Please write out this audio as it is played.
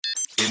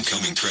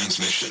Incoming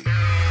transmission.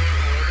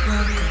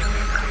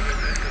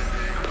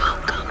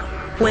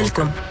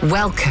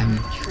 Welcome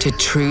to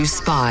True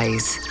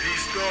Spies.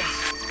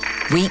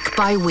 Week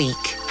by week,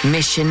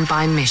 mission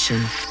by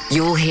mission,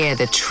 you'll hear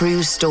the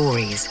true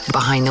stories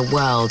behind the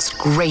world's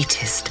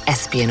greatest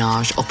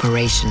espionage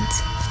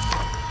operations.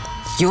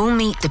 You'll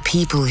meet the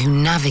people who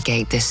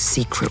navigate this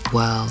secret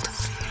world.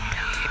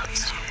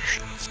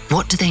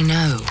 What do they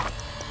know?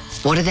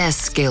 What are their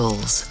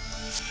skills?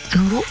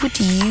 And what would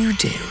you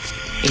do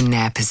in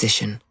their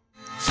position?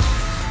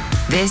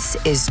 This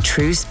is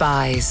True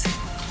Spies.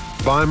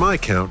 By my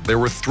count, there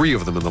were 3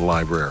 of them in the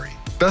library.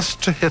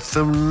 Best to hit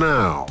them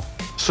now.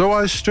 So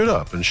I stood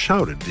up and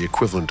shouted the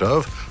equivalent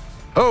of,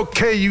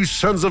 "Okay, you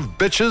sons of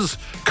bitches,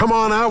 come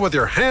on out with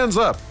your hands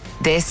up."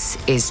 This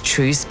is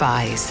True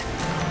Spies.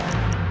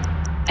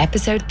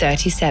 Episode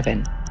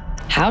 37,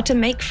 How to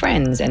Make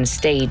Friends and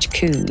Stage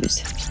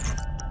Coups.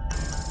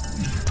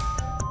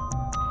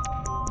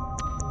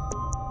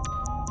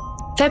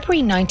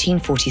 February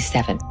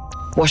 1947,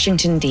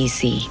 Washington,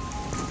 D.C.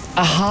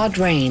 A hard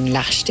rain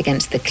lashed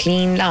against the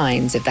clean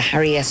lines of the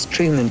Harry S.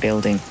 Truman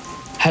Building,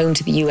 home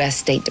to the U.S.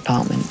 State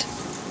Department.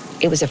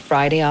 It was a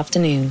Friday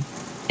afternoon,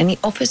 and the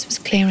office was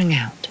clearing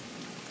out.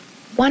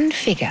 One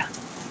figure,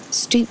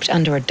 stooped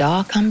under a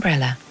dark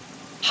umbrella,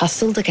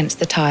 hustled against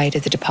the tide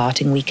of the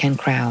departing weekend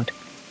crowd.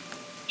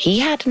 He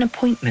had an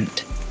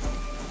appointment.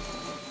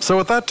 So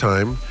at that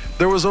time,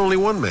 there was only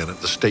one man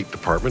at the State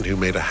Department who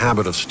made a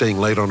habit of staying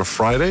late on a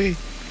Friday.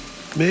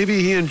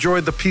 Maybe he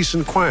enjoyed the peace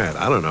and quiet,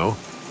 I don't know.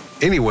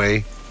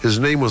 Anyway, his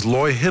name was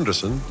Loy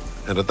Henderson,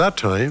 and at that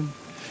time,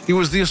 he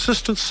was the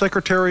Assistant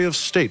Secretary of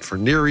State for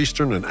Near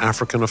Eastern and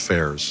African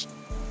Affairs.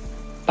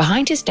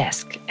 Behind his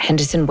desk,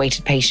 Henderson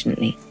waited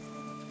patiently.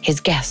 His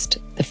guest,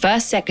 the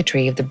first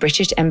secretary of the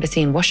British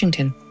Embassy in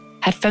Washington,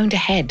 had phoned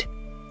ahead,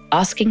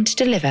 asking to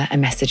deliver a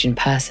message in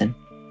person.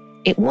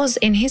 It was,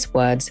 in his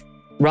words,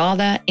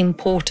 rather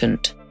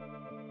important.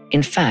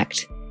 In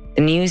fact,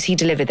 the news he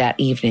delivered that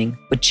evening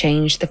would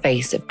change the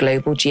face of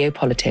global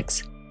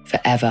geopolitics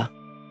forever.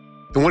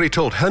 And what he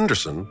told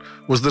Henderson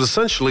was that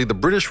essentially the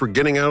British were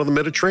getting out of the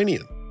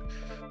Mediterranean.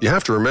 You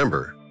have to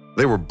remember,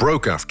 they were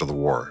broke after the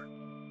war.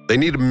 They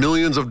needed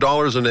millions of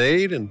dollars in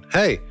aid, and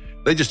hey,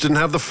 they just didn't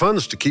have the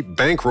funds to keep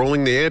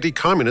bankrolling the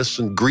anti-communists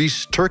in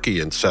Greece,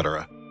 Turkey,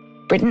 etc.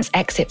 Britain's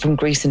exit from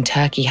Greece and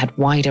Turkey had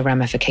wider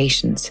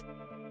ramifications.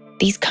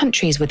 These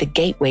countries were the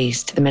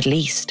gateways to the Middle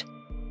East,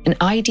 an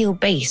ideal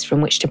base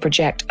from which to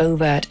project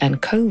overt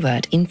and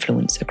covert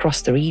influence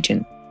across the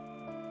region.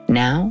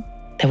 Now,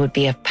 there would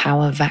be a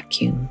power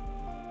vacuum.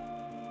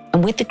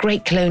 And with the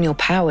great colonial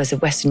powers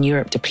of Western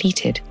Europe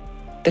depleted,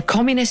 the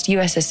communist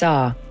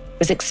USSR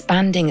was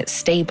expanding its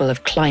stable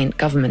of client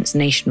governments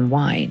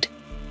nationwide.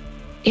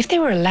 If they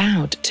were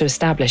allowed to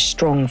establish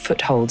strong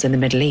footholds in the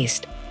Middle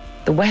East,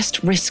 the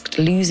West risked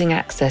losing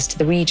access to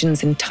the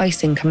region's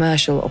enticing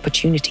commercial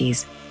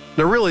opportunities.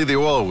 Now really, the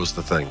oil was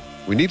the thing.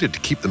 We needed to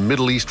keep the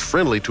Middle East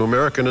friendly to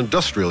American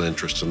industrial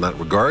interests in that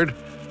regard.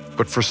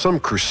 But for some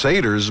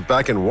crusaders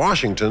back in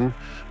Washington,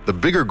 the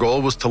bigger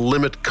goal was to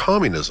limit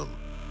communism.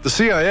 The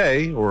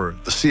CIA, or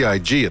the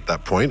CIG at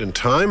that point in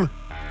time,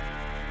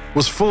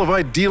 was full of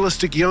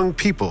idealistic young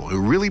people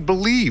who really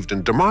believed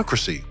in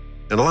democracy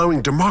and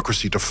allowing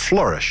democracy to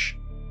flourish.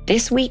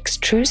 This week's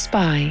True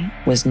Spy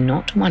was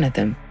not one of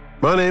them.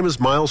 My name is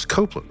Miles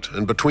Copeland,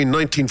 and between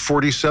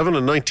 1947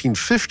 and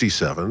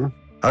 1957,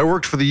 I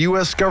worked for the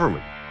U.S.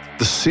 government,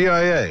 the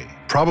CIA,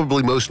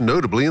 probably most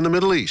notably in the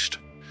Middle East.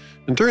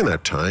 And during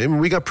that time,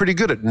 we got pretty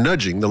good at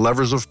nudging the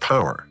levers of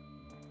power.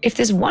 If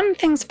there's one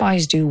thing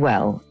spies do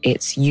well,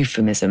 it's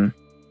euphemism.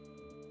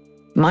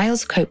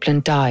 Miles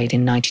Copeland died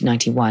in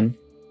 1991.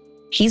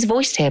 He's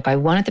voiced here by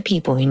one of the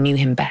people who knew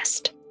him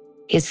best,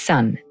 his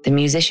son, the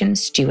musician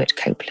Stuart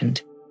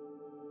Copeland.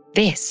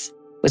 This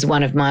was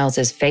one of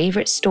Miles's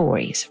favorite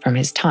stories from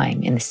his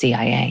time in the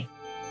CIA.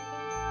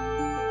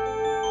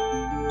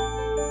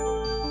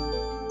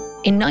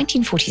 In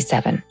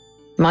 1947,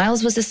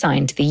 Miles was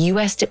assigned to the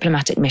US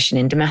diplomatic mission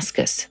in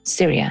Damascus,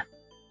 Syria.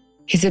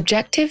 His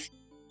objective?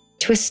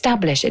 To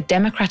establish a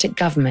democratic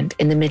government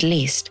in the Middle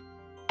East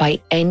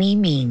by any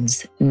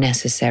means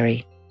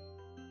necessary.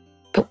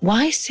 But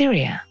why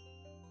Syria?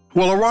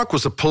 Well, Iraq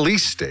was a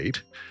police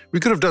state. We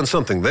could have done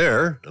something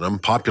there. An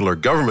unpopular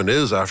government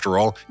is, after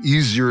all,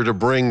 easier to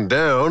bring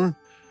down.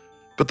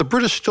 But the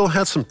British still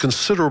had some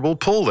considerable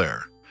pull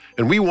there,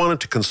 and we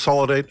wanted to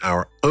consolidate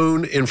our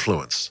own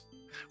influence.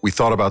 We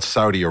thought about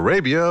Saudi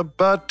Arabia,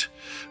 but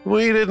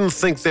we didn't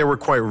think they were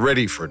quite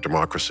ready for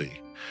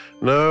democracy.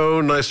 No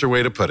nicer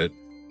way to put it.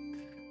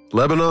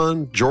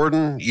 Lebanon,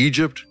 Jordan,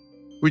 Egypt,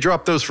 we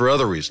dropped those for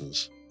other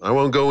reasons. I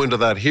won't go into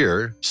that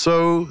here.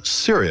 So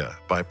Syria,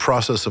 by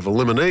process of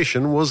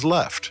elimination, was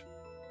left.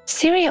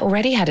 Syria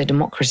already had a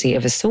democracy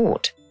of a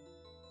sort,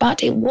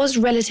 but it was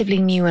relatively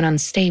new and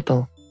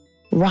unstable,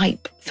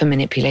 ripe for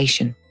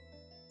manipulation.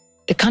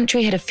 The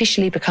country had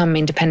officially become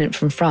independent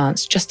from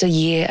France just a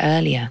year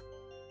earlier.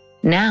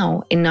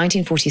 Now, in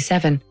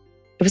 1947,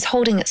 it was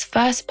holding its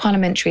first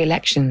parliamentary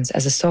elections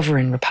as a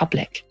sovereign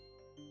republic.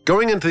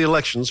 Going into the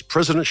elections,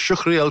 President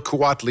Shukri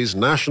al-Quwatli's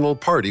National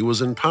Party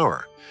was in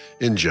power.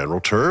 In general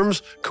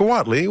terms,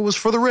 Quwatli was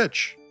for the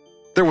rich.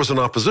 There was an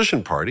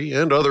opposition party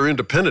and other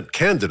independent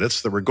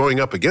candidates that were going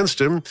up against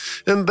him,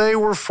 and they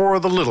were for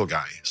the little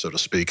guy, so to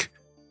speak.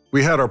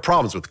 We had our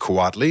problems with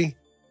Quwatli.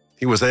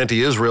 He was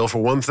anti-Israel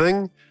for one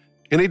thing,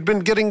 and he'd been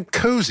getting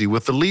cozy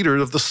with the leader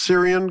of the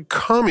Syrian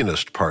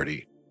Communist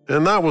Party,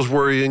 and that was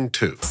worrying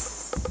too.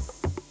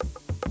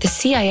 The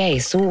CIA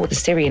saw the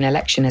Syrian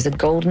election as a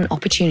golden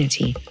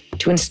opportunity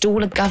to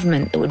install a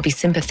government that would be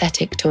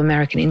sympathetic to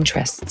American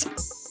interests.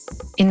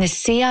 In the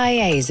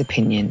CIA's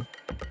opinion,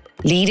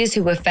 leaders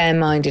who were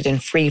fair-minded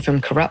and free from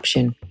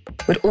corruption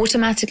would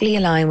automatically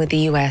align with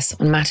the US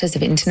on matters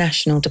of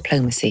international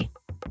diplomacy.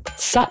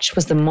 Such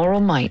was the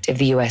moral might of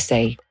the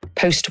USA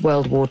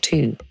post-World War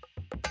II.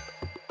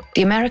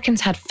 The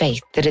Americans had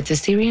faith that if the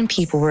Syrian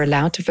people were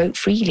allowed to vote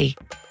freely,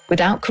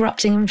 without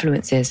corrupting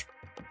influences,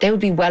 they would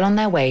be well on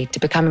their way to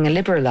becoming a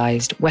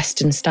liberalized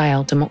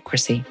Western-style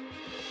democracy.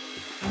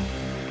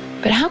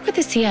 But how could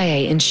the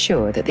CIA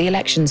ensure that the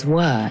elections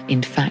were,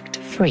 in fact,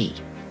 free?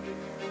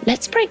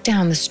 Let's break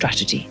down the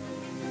strategy.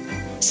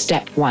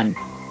 Step 1.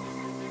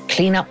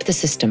 Clean up the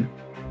system.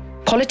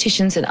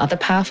 Politicians and other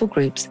powerful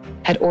groups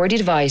had already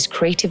devised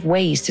creative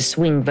ways to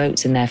swing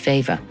votes in their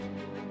favor.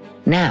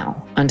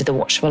 Now, under the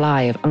watchful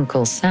eye of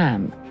Uncle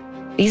Sam,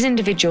 these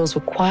individuals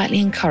were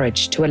quietly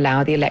encouraged to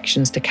allow the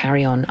elections to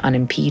carry on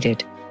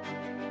unimpeded.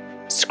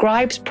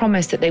 Scribes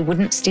promised that they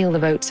wouldn't steal the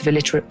votes of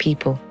illiterate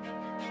people.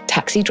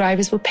 Taxi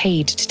drivers were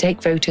paid to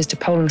take voters to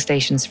polling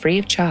stations free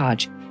of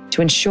charge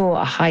to ensure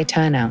a high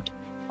turnout,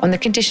 on the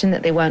condition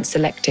that they weren't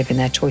selective in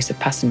their choice of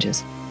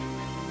passengers.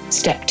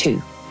 Step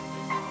 2.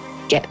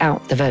 Get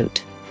out the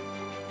vote.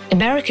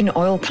 American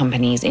oil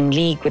companies in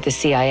league with the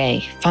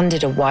CIA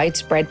funded a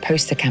widespread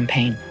poster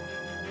campaign.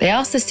 They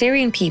asked the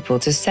Syrian people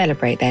to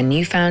celebrate their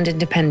newfound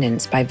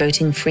independence by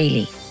voting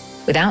freely,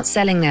 without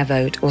selling their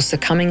vote or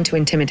succumbing to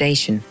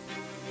intimidation.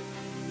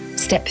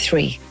 Step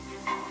 3.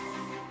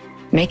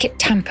 Make it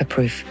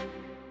tamper-proof.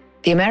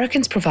 The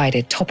Americans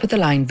provided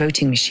top-of-the-line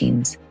voting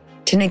machines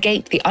to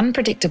negate the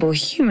unpredictable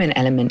human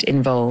element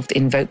involved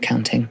in vote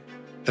counting.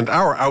 And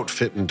our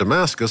outfit in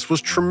Damascus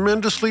was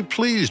tremendously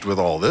pleased with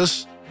all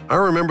this. I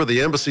remember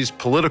the embassy's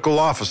political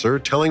officer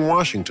telling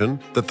Washington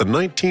that the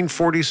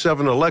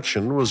 1947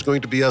 election was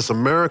going to be as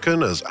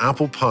American as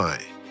apple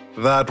pie.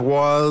 That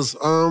was,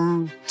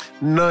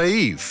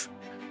 naive.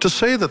 To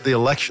say that the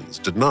elections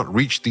did not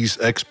reach these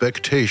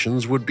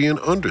expectations would be an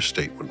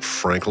understatement,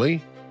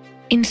 frankly.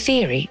 In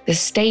theory, the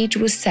stage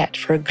was set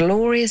for a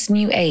glorious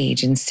new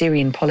age in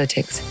Syrian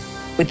politics,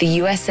 with the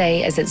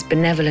USA as its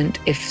benevolent,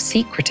 if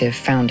secretive,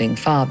 founding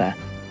father.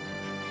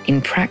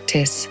 In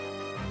practice,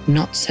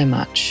 not so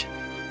much.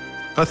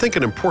 I think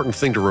an important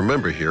thing to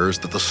remember here is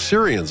that the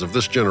Syrians of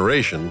this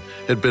generation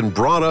had been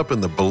brought up in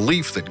the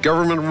belief that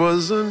government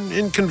was an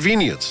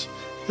inconvenience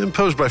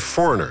imposed by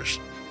foreigners,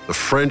 the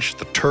French,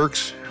 the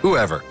Turks,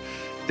 whoever.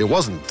 It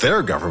wasn't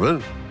their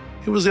government,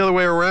 it was the other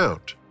way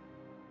around.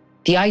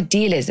 The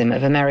idealism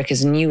of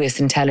America's newest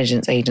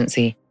intelligence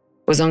agency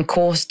was on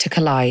course to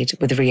collide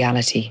with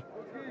reality,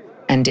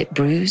 and it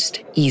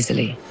bruised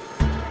easily.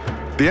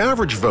 The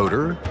average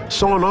voter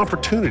saw an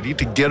opportunity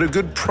to get a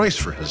good price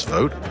for his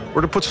vote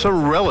or to put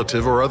some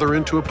relative or other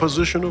into a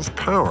position of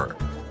power.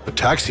 The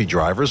taxi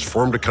drivers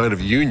formed a kind of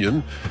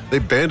union. They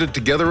banded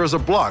together as a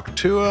bloc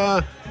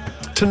to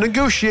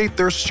negotiate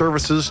their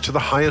services to the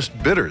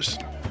highest bidders.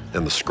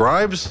 And the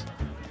scribes?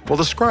 Well,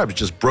 the scribes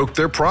just broke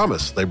their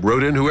promise. They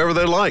wrote in whoever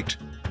they liked.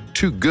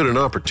 Too good an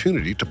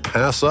opportunity to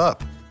pass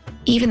up.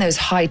 Even those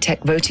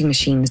high-tech voting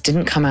machines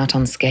didn't come out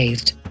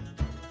unscathed.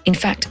 In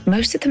fact,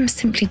 most of them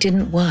simply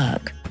didn't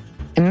work.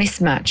 A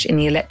mismatch in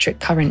the electric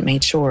current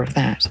made sure of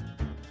that.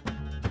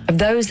 Of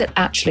those that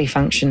actually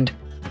functioned,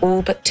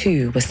 all but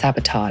 2 were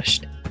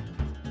sabotaged.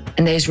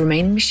 And those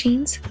remaining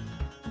machines?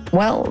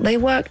 Well, they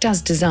worked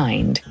as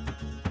designed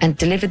and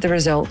delivered the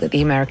result that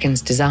the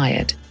Americans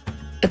desired.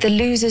 But the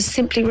losers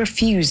simply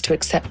refused to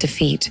accept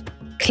defeat,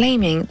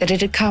 claiming that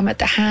it had come at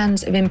the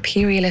hands of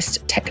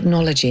imperialist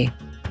technology.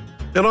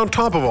 And on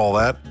top of all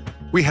that,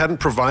 we hadn't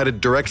provided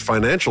direct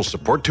financial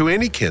support to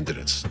any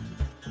candidates.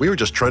 We were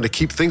just trying to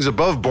keep things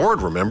above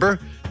board, remember?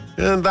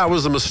 And that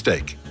was a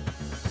mistake.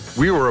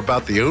 We were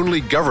about the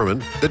only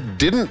government that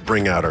didn't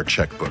bring out our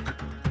checkbook.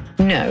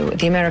 No,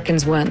 the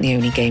Americans weren't the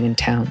only game in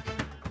town.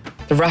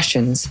 The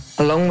Russians,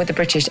 along with the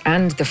British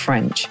and the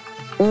French,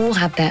 all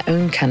had their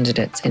own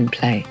candidates in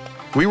play.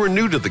 We were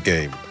new to the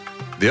game.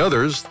 The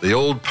others, the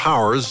old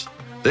powers,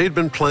 they'd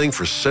been playing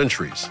for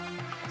centuries,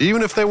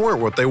 even if they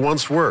weren't what they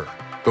once were.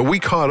 But we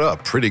caught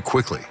up pretty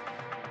quickly.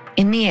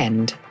 In the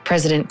end,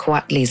 President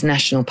Quwatli's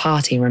National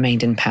Party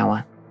remained in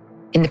power.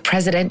 In the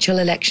presidential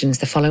elections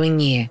the following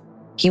year,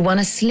 he won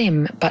a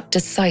slim but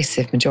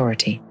decisive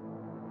majority.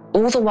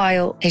 All the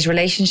while, his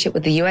relationship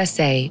with the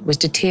USA was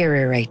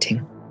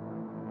deteriorating.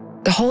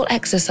 The whole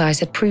exercise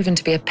had proven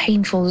to be a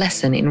painful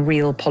lesson in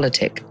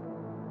realpolitik.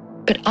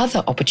 But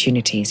other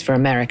opportunities for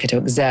America to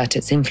exert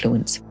its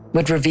influence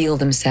would reveal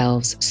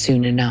themselves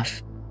soon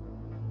enough.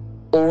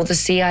 All the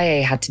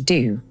CIA had to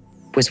do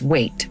was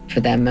wait for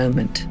their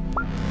moment.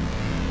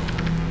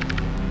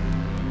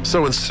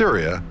 So in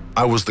Syria,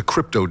 I was the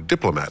crypto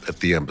diplomat at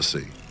the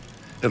embassy.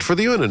 And for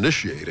the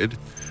uninitiated,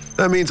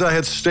 that means I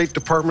had State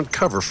Department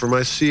cover for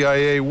my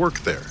CIA work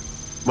there.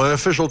 My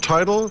official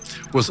title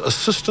was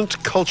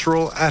Assistant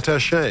Cultural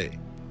Attaché.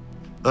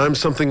 I'm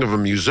something of a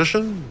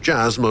musician,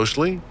 jazz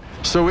mostly,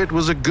 so it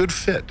was a good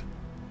fit.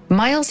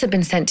 Miles had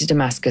been sent to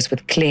Damascus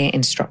with clear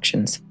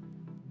instructions.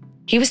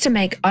 He was to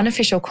make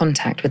unofficial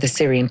contact with the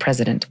Syrian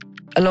president,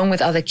 along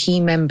with other key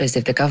members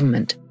of the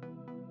government.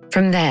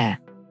 From there,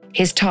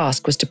 his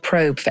task was to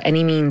probe for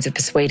any means of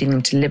persuading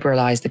them to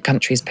liberalize the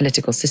country's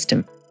political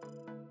system.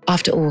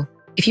 After all,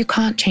 if you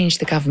can't change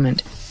the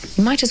government,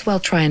 you might as well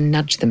try and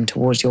nudge them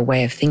towards your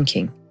way of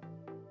thinking.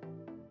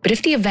 But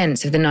if the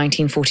events of the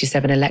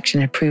 1947 election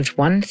had proved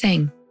one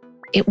thing,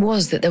 it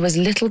was that there was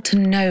little to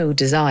no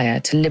desire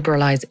to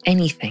liberalize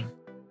anything.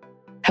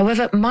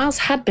 However, Miles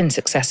had been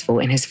successful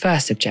in his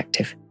first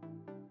objective.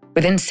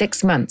 Within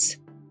 6 months,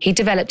 he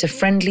developed a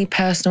friendly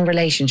personal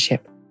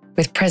relationship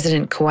with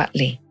President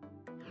Kouatly.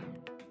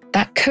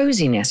 That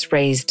coziness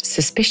raised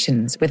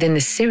suspicions within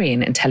the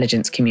Syrian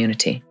intelligence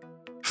community.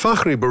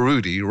 Fakhri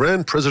Baroudi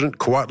ran President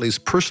Kouatly's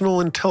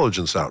personal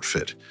intelligence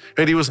outfit,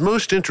 and he was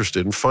most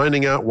interested in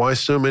finding out why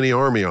so many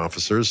army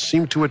officers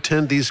seemed to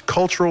attend these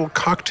cultural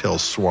cocktail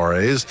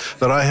soirees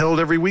that I held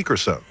every week or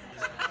so.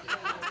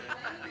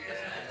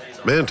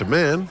 Man to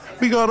man,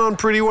 we got on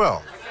pretty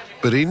well,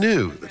 but he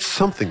knew that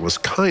something was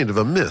kind of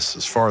amiss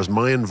as far as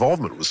my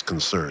involvement was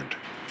concerned.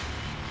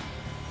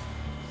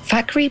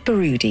 Fakhri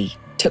Baroudi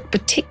took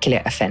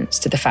particular offense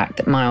to the fact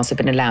that Miles had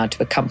been allowed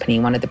to accompany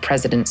one of the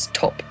president's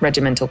top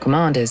regimental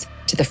commanders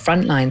to the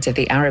front lines of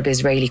the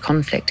Arab-Israeli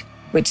conflict,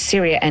 which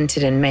Syria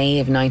entered in May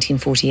of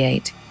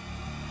 1948.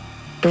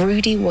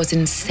 Baroudi was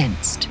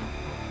incensed.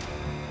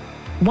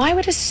 Why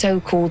would a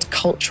so-called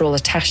cultural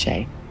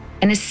attaché,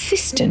 an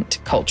assistant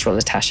cultural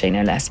attaché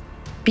no less,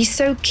 be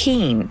so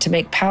keen to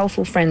make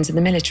powerful friends in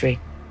the military?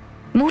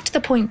 More to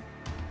the point,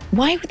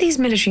 why would these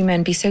military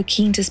men be so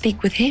keen to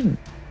speak with him?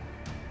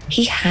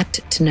 He had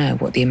to know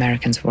what the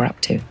Americans were up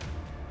to.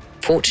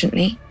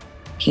 Fortunately,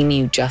 he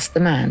knew just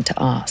the man to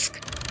ask.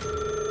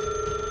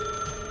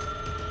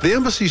 The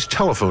embassy's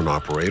telephone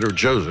operator,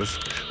 Joseph,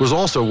 was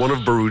also one of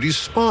Baroudi's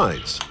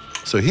spies.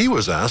 So he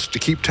was asked to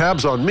keep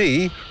tabs on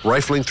me,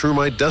 rifling through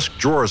my desk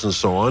drawers and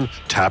so on,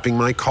 tapping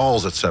my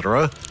calls,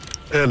 etc.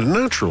 And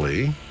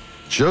naturally,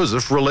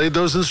 Joseph relayed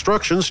those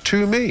instructions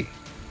to me.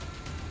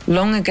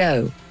 Long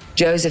ago,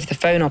 Joseph, the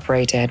phone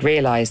operator, had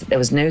realized that there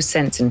was no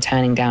sense in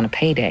turning down a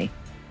payday,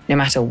 no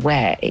matter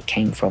where it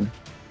came from.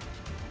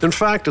 In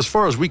fact, as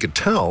far as we could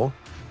tell,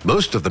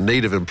 most of the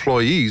native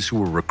employees who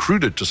were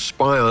recruited to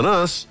spy on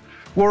us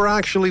were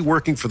actually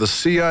working for the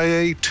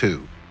CIA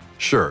too.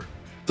 Sure,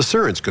 the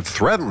Syrians could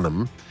threaten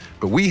them,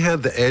 but we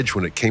had the edge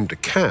when it came to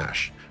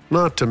cash,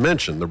 not to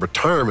mention the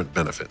retirement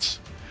benefits.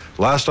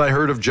 Last I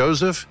heard of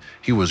Joseph,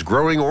 he was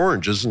growing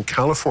oranges in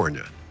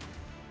California.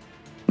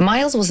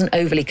 Miles wasn't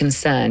overly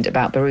concerned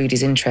about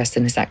Baroudi's interest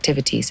in his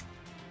activities.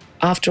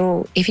 After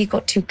all, if he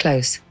got too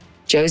close,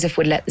 Joseph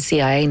would let the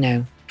CIA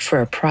know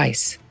for a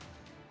price.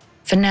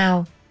 For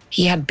now,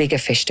 he had bigger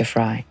fish to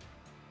fry.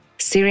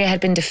 Syria had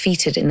been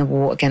defeated in the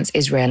war against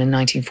Israel in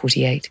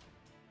 1948.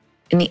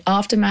 In the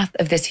aftermath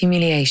of this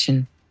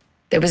humiliation,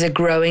 there was a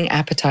growing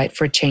appetite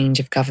for a change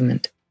of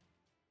government.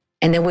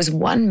 And there was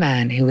one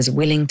man who was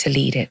willing to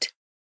lead it.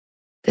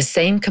 The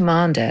same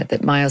commander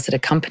that Miles had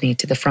accompanied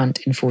to the front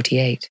in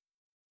 48.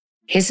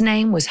 His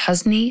name was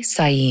Husni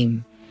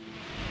Saim.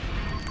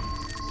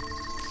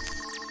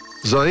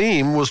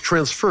 Zaim was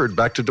transferred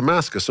back to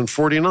Damascus in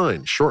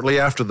 49, shortly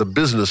after the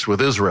business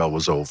with Israel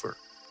was over.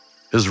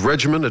 His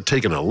regiment had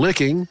taken a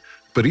licking,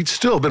 but he'd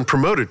still been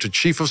promoted to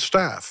chief of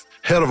staff,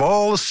 head of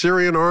all the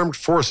Syrian armed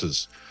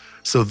forces.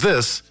 So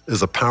this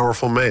is a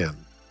powerful man.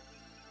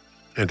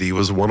 And he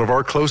was one of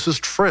our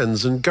closest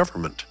friends in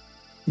government.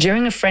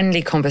 During a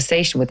friendly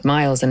conversation with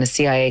Miles and a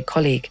CIA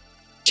colleague,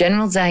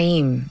 General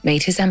Zaim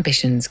made his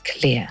ambitions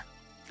clear.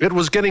 It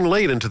was getting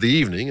late into the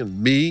evening,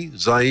 and me,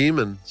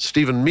 Zaim, and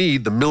Stephen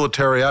Meade, the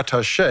military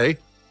attaché,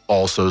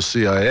 also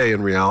CIA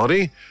in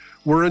reality,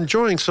 were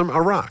enjoying some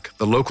arak,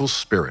 the local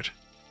spirit.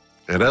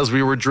 And as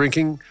we were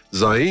drinking,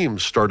 Zaim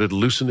started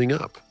loosening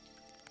up.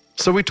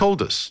 So he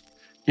told us,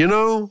 you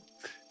know,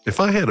 if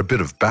I had a bit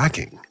of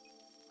backing,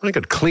 I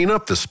could clean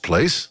up this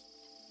place,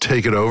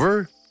 take it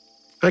over.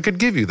 I could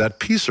give you that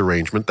peace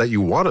arrangement that you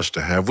want us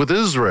to have with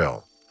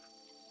Israel.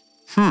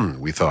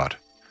 We thought.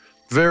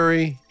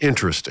 Very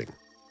interesting.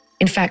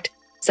 In fact,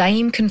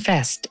 Zaim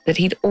confessed that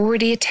he'd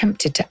already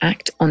attempted to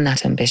act on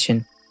that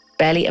ambition,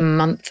 barely a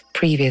month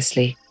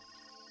previously.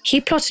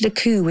 He plotted a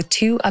coup with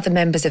 2 other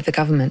members of the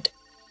government.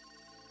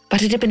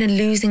 But it had been a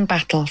losing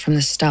battle from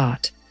the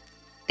start.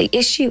 The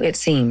issue, it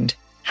seemed,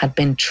 had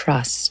been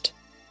trust.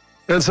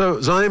 And so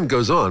Zaim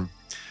goes on.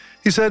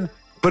 He said,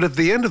 but at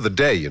the end of the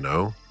day, you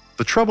know,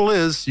 the trouble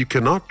is you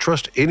cannot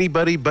trust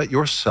anybody but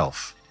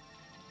yourself.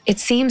 It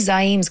seems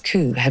Zaim's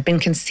coup had been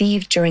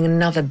conceived during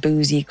another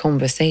boozy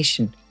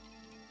conversation.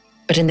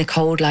 But in the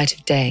cold light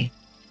of day,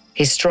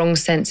 his strong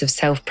sense of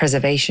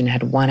self-preservation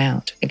had won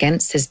out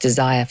against his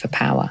desire for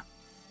power.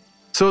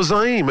 So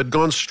Zaim had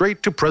gone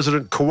straight to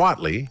President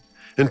Kouatly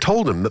and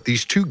told him that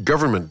these two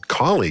government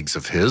colleagues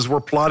of his were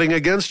plotting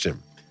against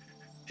him.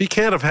 He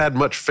can't have had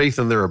much faith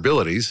in their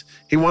abilities.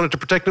 He wanted to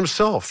protect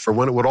himself for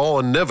when it would all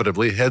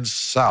inevitably head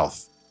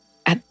south.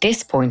 At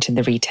this point in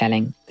the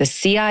retelling, the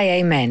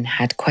CIA men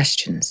had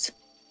questions.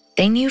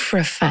 They knew for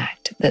a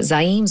fact that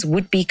Zaim's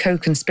would-be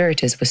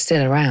co-conspirators were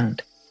still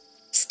around,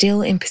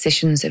 still in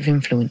positions of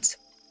influence.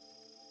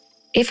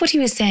 If what he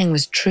was saying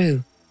was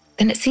true,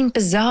 then it seemed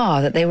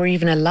bizarre that they were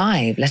even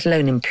alive, let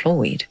alone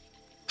employed.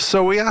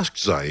 So we asked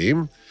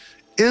Zaim,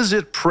 is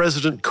it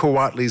President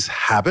Kouatly's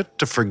habit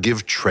to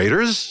forgive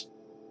traitors?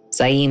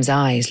 Zaim's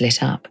eyes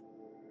lit up.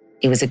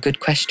 It was a good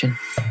question.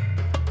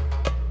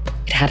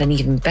 It had an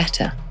even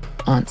better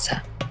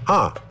answer.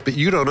 But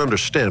you don't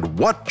understand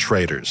what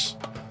traitors.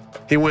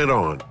 He went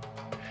on.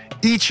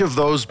 Each of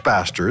those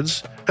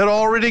bastards had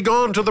already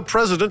gone to the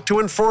president to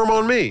inform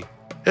on me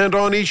and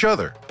on each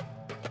other.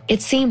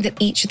 It seemed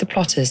that each of the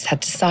plotters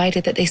had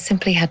decided that they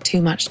simply had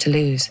too much to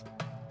lose.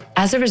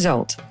 As a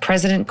result,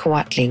 President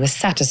Kouatly was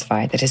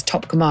satisfied that his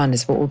top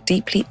commanders were all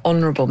deeply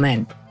honorable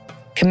men,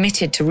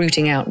 committed to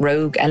rooting out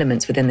rogue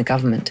elements within the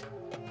government.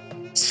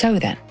 So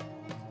then,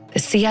 the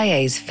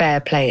CIA's fair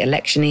play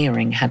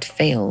electioneering had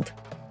failed.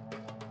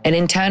 An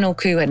internal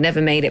coup had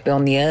never made it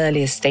beyond the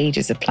earliest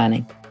stages of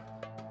planning.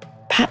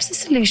 Perhaps the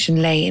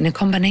solution lay in a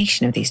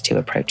combination of these two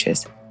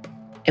approaches.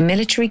 A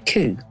military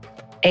coup,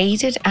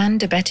 aided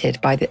and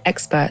abetted by the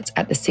experts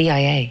at the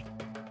CIA.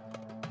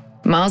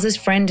 Miles's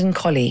friend and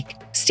colleague,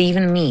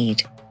 Stephen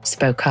Meade,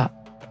 spoke up.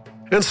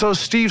 And so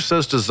Steve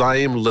says to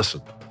Zaim,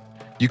 listen,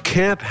 you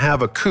can't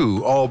have a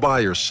coup all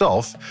by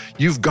yourself.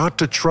 You've got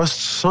to trust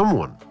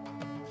someone.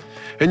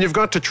 And you've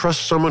got to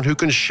trust someone who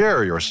can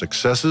share your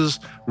successes,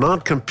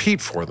 not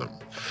compete for them.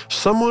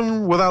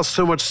 Someone without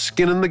so much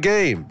skin in the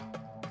game.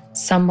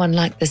 Someone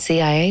like the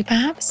CIA,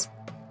 perhaps?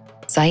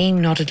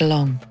 Zaim nodded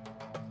along.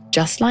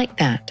 Just like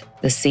that,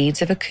 the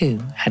seeds of a coup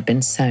had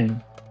been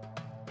sown.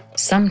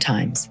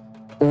 Sometimes,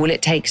 all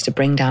it takes to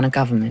bring down a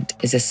government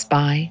is a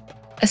spy,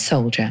 a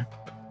soldier,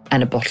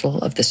 and a bottle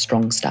of the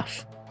strong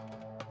stuff.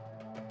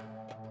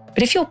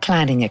 But if you're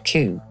planning a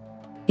coup,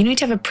 you need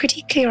to have a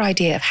pretty clear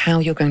idea of how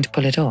you're going to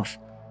pull it off.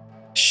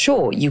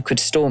 Sure, you could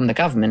storm the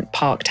government,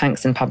 park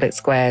tanks in public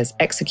squares,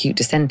 execute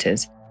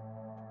dissenters.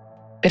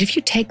 But if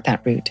you take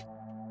that route,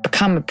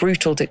 become a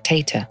brutal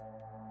dictator,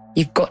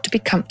 you've got to be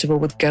comfortable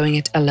with going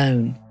it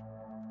alone.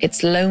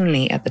 It's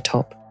lonely at the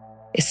top,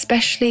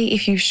 especially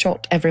if you've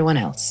shot everyone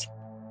else.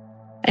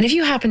 And if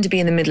you happen to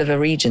be in the middle of a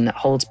region that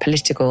holds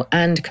political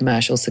and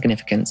commercial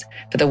significance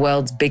for the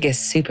world's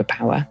biggest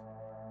superpower,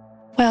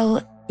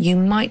 well, you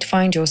might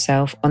find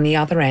yourself on the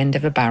other end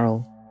of a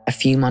barrel a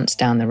few months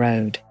down the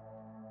road.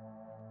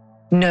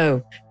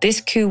 No, this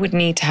coup would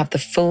need to have the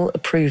full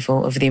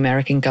approval of the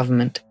American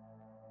government.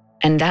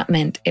 And that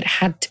meant it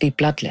had to be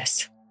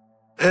bloodless.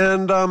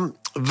 And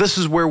this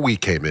is where we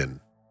came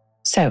in.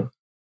 So,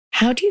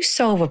 how do you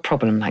solve a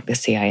problem like the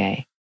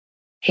CIA?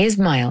 Here's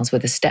Miles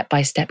with a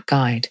step-by-step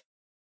guide.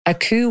 A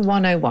coup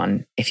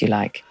 101, if you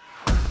like.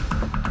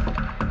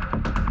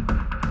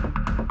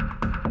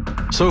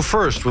 So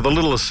first, with a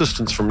little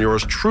assistance from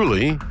yours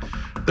truly,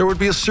 there would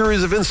be a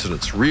series of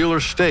incidents, real or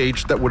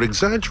staged, that would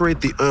exaggerate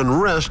the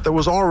unrest that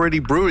was already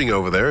brewing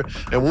over there.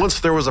 And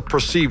once there was a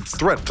perceived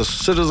threat to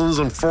citizens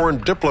and foreign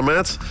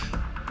diplomats,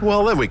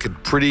 well, then we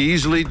could pretty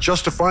easily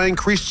justify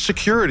increased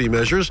security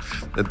measures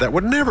that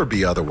would never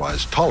be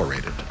otherwise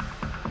tolerated.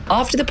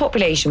 After the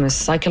population was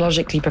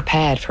psychologically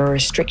prepared for a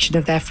restriction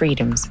of their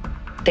freedoms,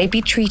 they'd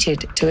be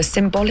treated to a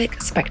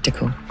symbolic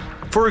spectacle.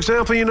 For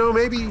example,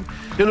 maybe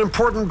an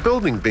important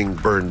building being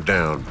burned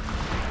down,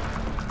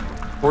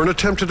 or an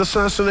attempted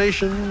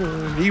assassination,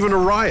 or even a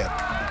riot.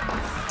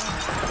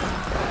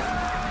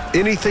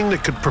 Anything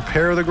that could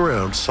prepare the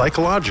ground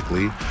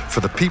psychologically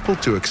for the people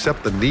to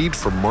accept the need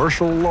for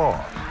martial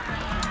law.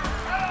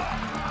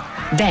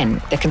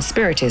 Then the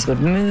conspirators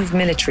would move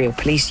military or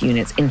police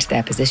units into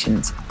their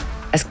positions,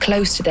 as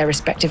close to their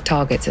respective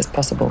targets as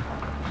possible.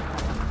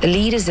 The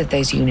leaders of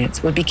those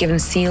units would be given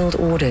sealed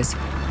orders,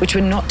 which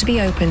were not to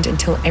be opened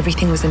until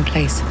everything was in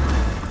place.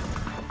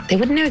 They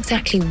wouldn't know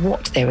exactly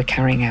what they were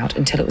carrying out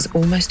until it was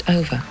almost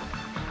over.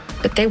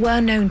 But they were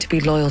known to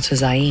be loyal to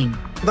Zaim.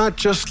 That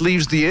just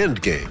leaves the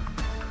end game.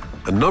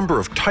 A number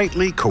of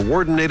tightly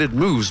coordinated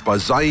moves by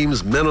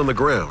Zaim's men on the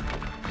ground.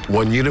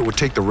 One unit would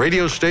take the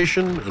radio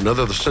station,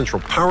 another the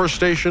central power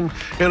station,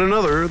 and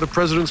another the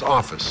president's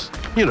office.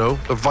 The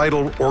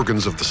vital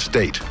organs of the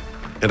state.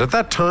 And at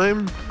that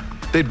time,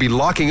 they'd be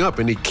locking up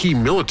any key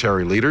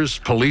military leaders,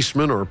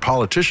 policemen, or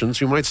politicians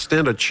who might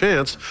stand a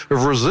chance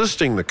of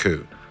resisting the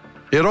coup.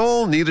 It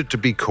all needed to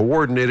be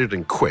coordinated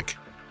and quick.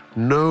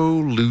 No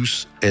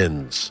loose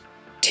ends.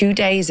 2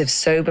 days of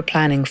sober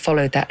planning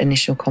followed that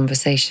initial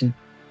conversation.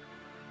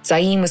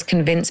 Zaim was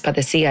convinced by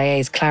the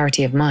CIA's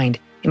clarity of mind,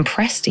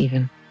 impressed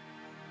even.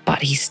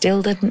 But he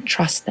still didn't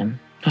trust them,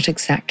 not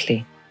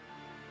exactly.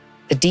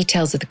 the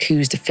details of the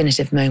coup's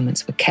definitive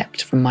moments were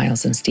kept from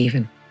Miles and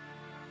Stephen.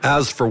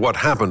 As for what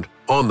happened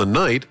on the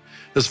night,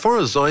 as far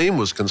as Zaim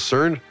was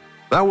concerned,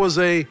 that was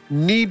a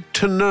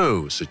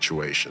need-to-know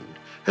situation,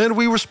 and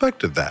we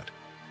respected that.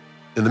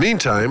 In the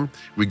meantime,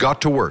 we got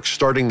to work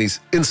starting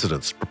these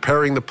incidents,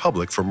 preparing the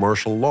public for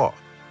martial law.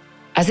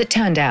 As it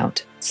turned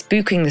out,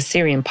 spooking the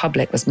Syrian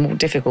public was more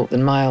difficult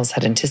than Miles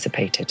had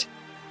anticipated.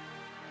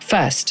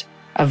 First,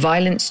 a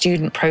violent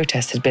student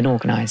protest had been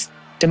organized,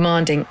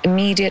 demanding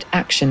immediate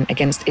action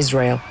against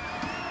Israel.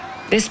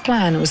 This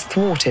plan was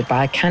thwarted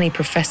by a canny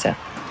professor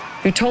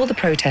who told the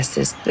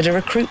protesters that a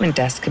recruitment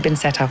desk had been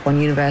set up on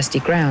university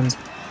grounds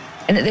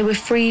and that they were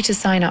free to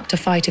sign up to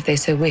fight if they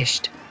so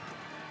wished.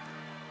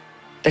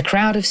 The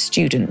crowd of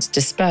students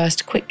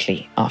dispersed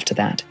quickly after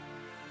that,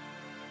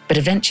 but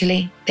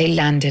eventually they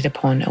landed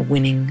upon a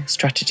winning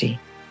strategy.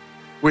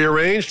 We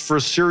arranged for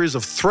a series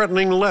of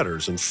threatening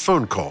letters and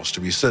phone calls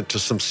to be sent to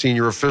some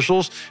senior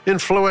officials,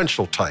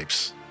 influential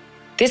types.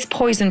 This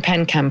poison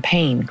pen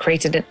campaign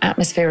created an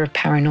atmosphere of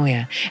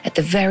paranoia at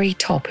the very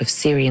top of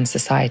Syrian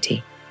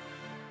society.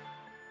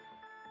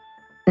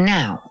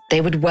 Now,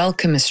 they would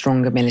welcome a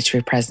stronger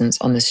military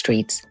presence on the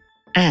streets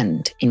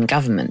and in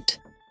government.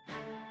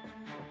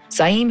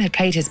 Zaim had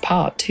played his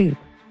part too.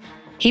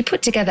 He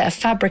put together a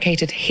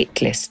fabricated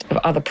hit list of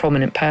other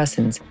prominent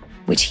persons,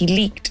 which he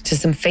leaked to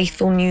some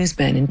faithful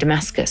newsmen in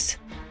Damascus.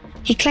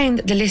 He claimed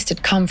that the list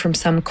had come from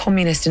some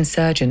communist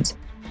insurgents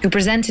who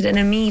presented an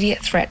immediate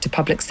threat to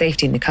public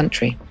safety in the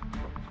country.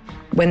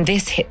 When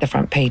this hit the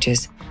front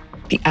pages,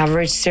 the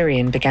average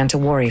Syrian began to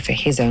worry for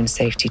his own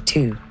safety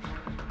too.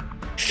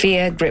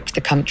 Fear gripped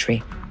the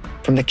country,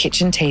 from the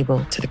kitchen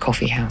table to the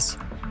coffee house.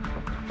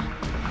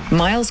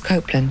 Miles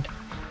Copeland,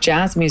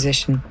 jazz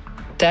musician,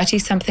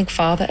 30-something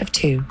father of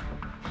two,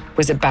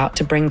 was about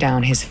to bring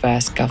down his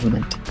first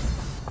government.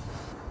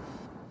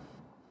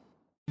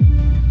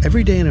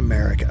 Every day in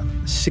America,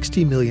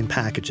 60 million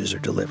packages are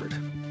delivered,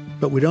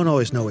 but we don't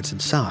always know what's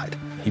inside.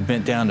 He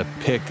bent down to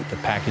pick the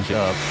package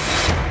up.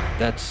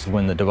 That's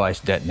when the device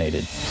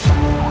detonated.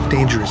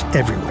 Danger is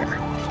everywhere,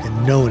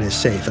 and no one is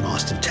safe in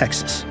Austin,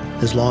 Texas,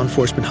 as law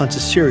enforcement hunts a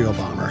serial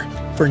bomber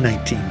for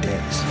 19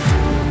 days.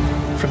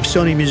 From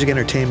Sony Music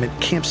Entertainment,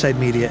 Campside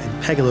Media,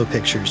 and Pegalo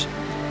Pictures,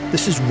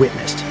 this is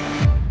Witnessed.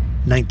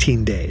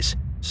 19 Days.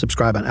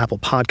 Subscribe on Apple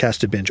Podcasts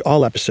to binge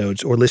all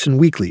episodes or listen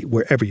weekly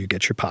wherever you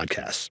get your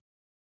podcasts.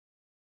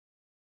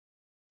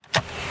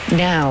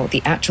 Now,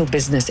 the actual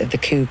business of the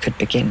coup could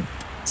begin.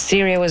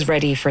 Syria was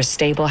ready for a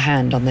stable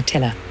hand on the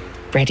tiller,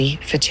 ready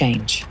for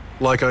change.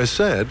 Like I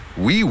said,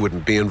 we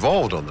wouldn't be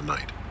involved on the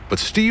night. But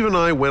Steve and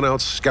I went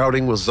out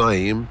scouting with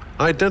Zaim,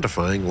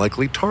 identifying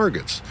likely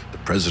targets. The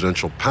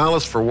presidential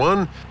palace, for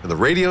one, and the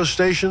radio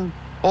station,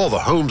 all the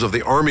homes of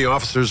the army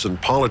officers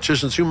and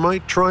politicians who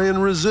might try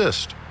and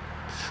resist.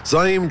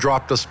 Zaim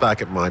dropped us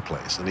back at my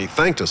place, and he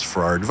thanked us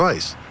for our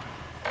advice.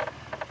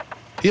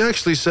 He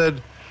actually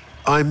said,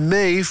 "I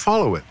may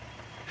follow it."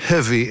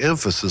 Heavy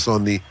emphasis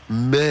on the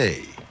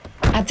may.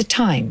 At the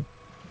time,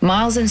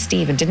 Miles and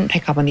Stephen didn't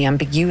pick up on the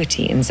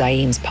ambiguity in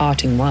Zaim's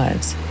parting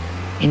words.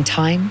 In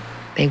time,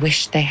 they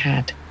wished they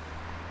had.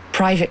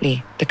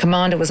 Privately, the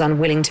commander was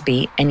unwilling to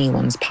be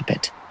anyone's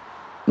puppet.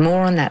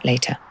 More on that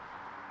later.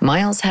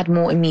 Miles had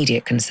more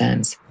immediate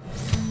concerns.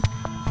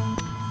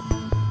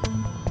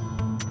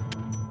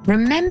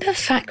 Remember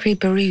Fakhri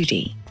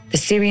Baroudi, the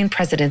Syrian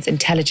president's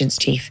intelligence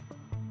chief?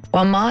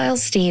 While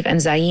Miles, Steve,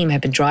 and Zaim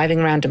had been driving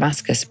around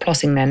Damascus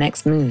plotting their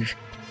next move,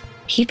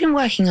 he'd been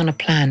working on a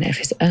plan of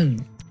his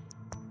own.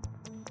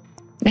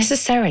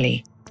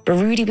 Necessarily,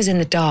 Baroudi was in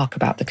the dark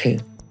about the coup,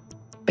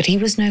 but he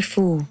was no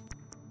fool.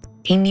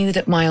 He knew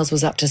that Miles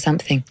was up to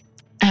something,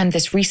 and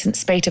this recent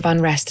spate of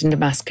unrest in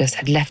Damascus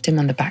had left him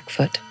on the back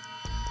foot.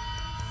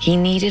 He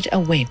needed a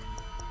win,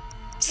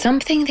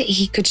 something that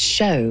he could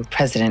show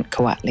President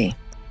Kouatly.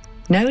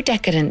 No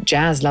decadent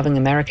jazz-loving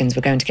Americans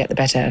were going to get the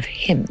better of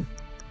him.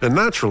 And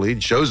naturally,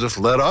 Joseph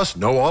let us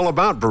know all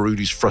about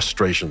Baroudi's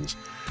frustrations,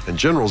 and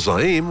General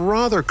Zaim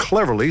rather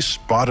cleverly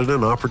spotted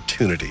an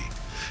opportunity.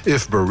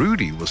 If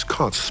Baroudi was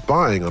caught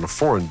spying on a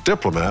foreign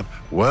diplomat,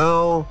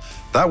 well,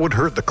 that would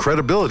hurt the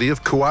credibility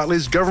of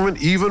Kouatly's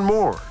government even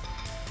more.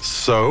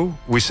 So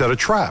we set a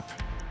trap.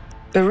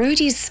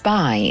 Baroudi's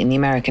spy in the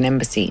American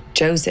embassy,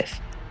 Joseph,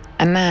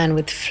 a man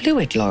with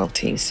fluid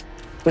loyalties,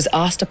 was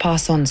asked to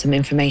pass on some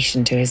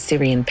information to his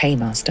Syrian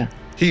paymaster.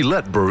 He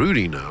let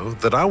Baroudi know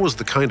that I was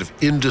the kind of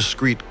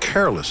indiscreet,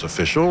 careless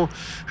official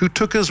who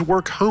took his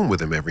work home with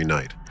him every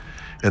night,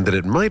 and that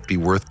it might be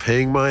worth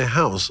paying my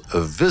house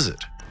a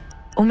visit.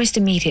 Almost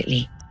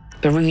immediately,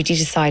 Baroudi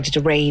decided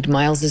to raid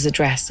Miles's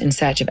address in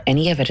search of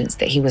any evidence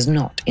that he was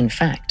not, in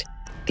fact,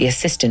 the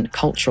assistant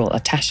cultural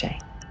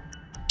attaché.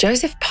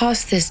 Joseph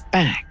passed this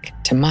back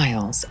to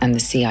Miles and the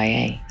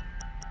CIA.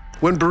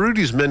 When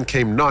Baroudi's men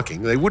came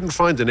knocking, they wouldn't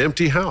find an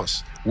empty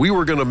house. We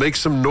were going to make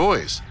some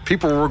noise.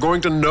 People were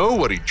going to know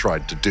what he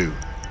tried to do.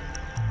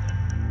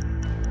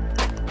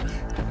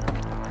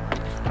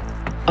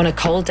 On a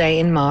cold day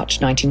in March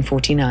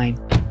 1949,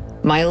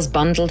 Miles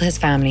bundled his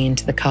family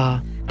into the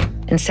car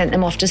and sent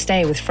them off to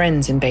stay with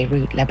friends in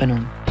Beirut,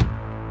 Lebanon.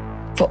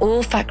 For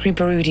all Fakhri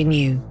Baroudi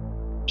knew,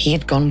 he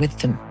had gone with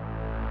them.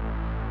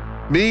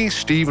 Me,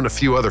 Steve, and a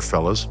few other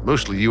fellas,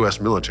 mostly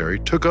U.S. military,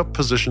 took up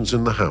positions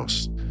in the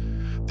house.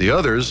 The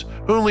others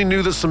only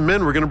knew that some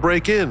men were going to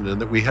break in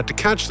and that we had to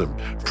catch them,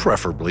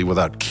 preferably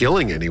without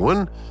killing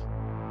anyone.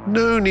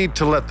 No need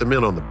to let them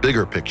in on the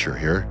bigger picture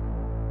here.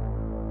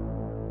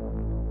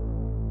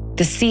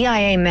 The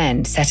CIA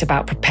men set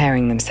about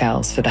preparing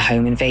themselves for the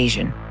home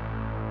invasion.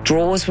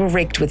 Drawers were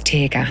rigged with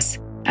tear gas,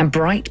 and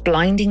bright,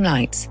 blinding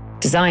lights,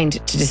 designed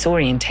to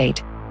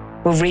disorientate,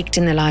 were rigged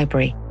in the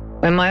library,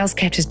 where Miles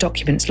kept his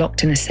documents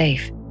locked in a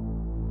safe.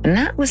 And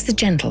that was the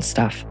gentle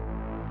stuff.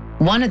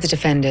 One of the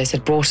defenders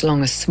had brought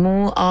along a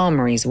small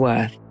armory's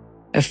worth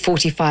of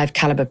 .45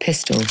 caliber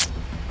pistols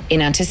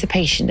in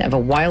anticipation of a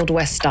Wild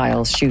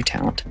West-style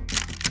shootout.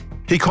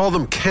 He called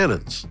them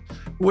cannons,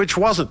 which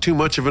wasn't too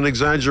much of an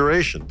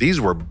exaggeration.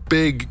 These were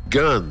big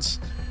guns,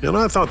 and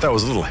I thought that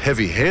was a little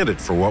heavy-handed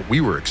for what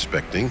we were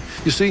expecting.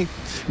 You see,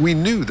 we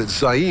knew that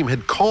Zaim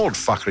had called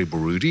Fakhri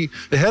Baroudi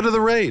ahead of the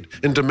raid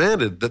and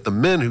demanded that the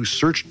men who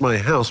searched my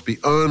house be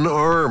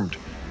unarmed.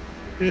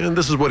 And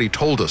this is what he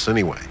told us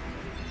anyway.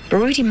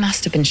 Baroudi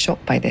must have been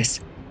shocked by this.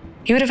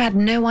 He would have had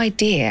no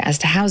idea as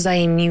to how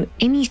Zaim knew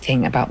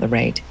anything about the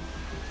raid.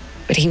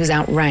 But he was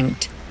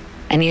outranked,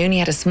 and he only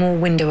had a small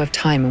window of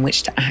time in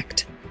which to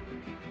act.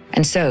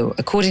 And so,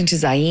 according to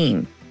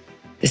Zaim,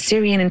 the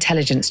Syrian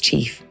intelligence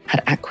chief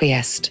had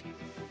acquiesced.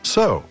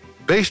 So,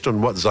 based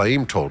on what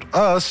Zaim told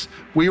us,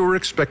 we were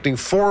expecting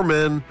 4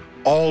 men,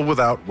 all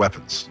without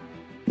weapons.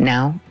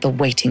 Now, the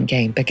waiting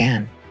game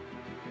began.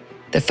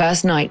 The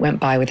first night went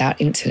by without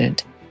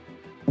incident.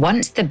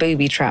 Once the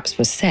booby traps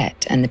were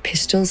set and the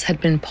pistols had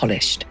been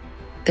polished,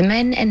 the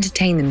men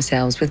entertained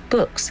themselves with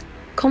books,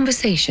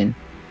 conversation,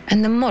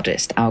 and the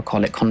modest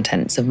alcoholic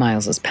contents of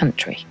Miles's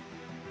pantry.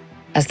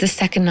 As the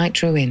second night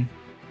drew in,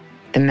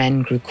 the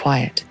men grew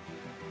quiet,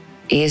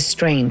 ears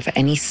strained for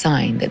any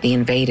sign that the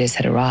invaders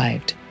had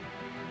arrived.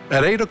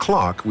 At 8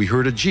 o'clock, we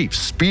heard a jeep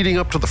speeding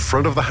up to the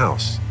front of the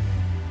house.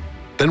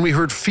 Then we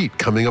heard feet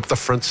coming up the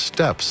front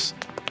steps.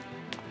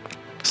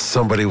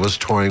 Somebody was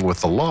toying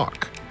with the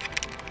lock.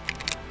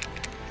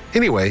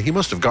 Anyway, he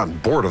must have gotten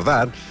bored of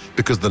that,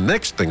 because the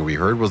next thing we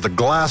heard was the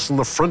glass in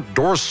the front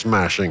door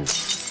smashing.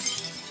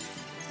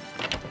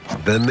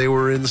 Then they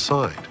were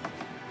inside.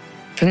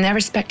 From their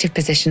respective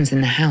positions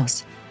in the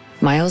house,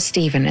 Miles,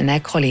 Stephen, and their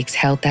colleagues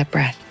held their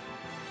breath.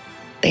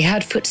 They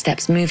heard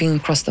footsteps moving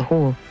across the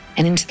hall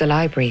and into the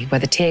library where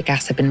the tear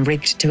gas had been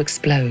rigged to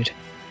explode.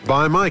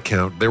 By my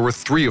count, there were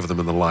 3 of them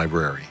in the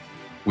library.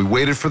 We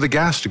waited for the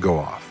gas to go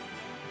off.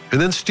 And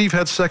then Steve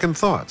had second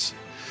thoughts.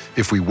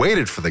 If we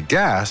waited for the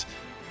gas,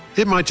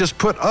 it might just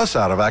put us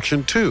out of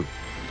action too.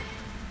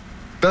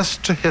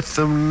 Best to hit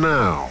them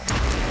now.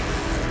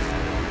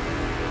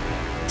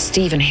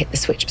 Stephen hit the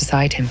switch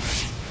beside him.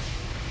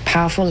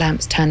 Powerful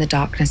lamps turned the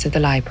darkness of the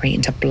library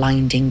into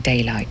blinding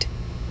daylight.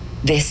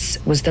 This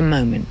was the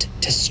moment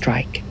to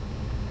strike.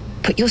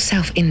 Put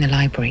yourself in the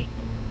library.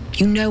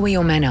 You know where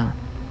your men are.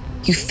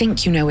 You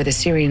think you know where the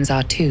Syrians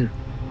are too.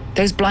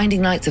 Those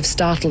blinding lights have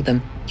startled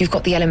them. You've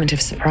got the element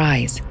of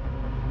surprise.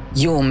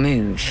 Your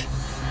move.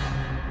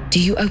 Do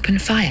you open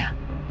fire?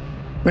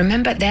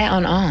 Remember, they're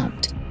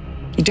unarmed.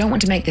 You don't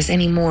want to make this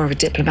any more of a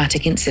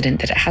diplomatic incident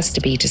than it has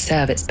to be to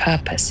serve its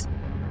purpose.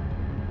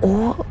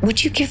 Or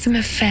would you give them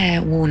a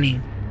fair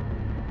warning?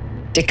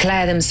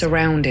 Declare them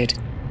surrounded.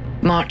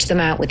 March them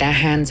out with their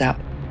hands up.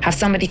 Have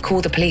somebody call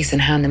the police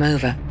and hand them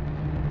over.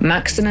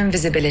 Maximum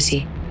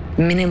visibility,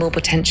 minimal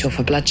potential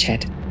for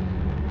bloodshed.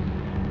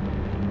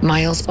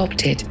 Miles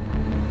opted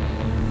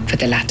for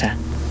the latter.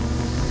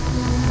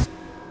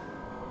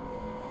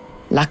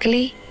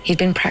 Luckily, he'd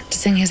been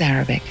practicing his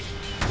Arabic.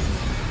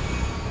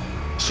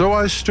 So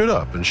I stood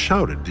up and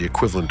shouted the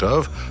equivalent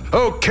of,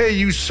 "Okay,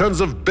 you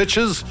sons of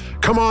bitches,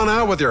 come on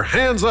out with your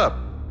hands up."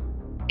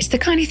 It's the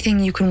kind of thing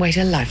you can wait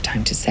a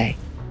lifetime to say,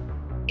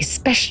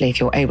 especially if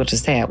you're able to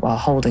say it while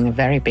holding a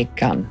very big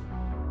gun.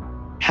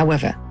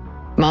 However,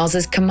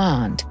 Miles's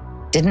command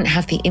didn't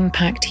have the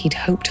impact he'd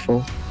hoped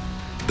for.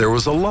 There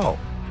was a lull,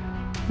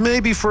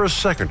 maybe for a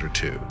second or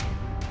two.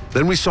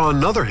 Then we saw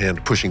another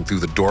hand pushing through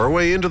the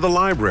doorway into the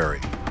library.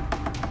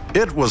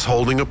 It was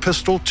holding a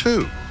pistol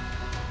too.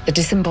 The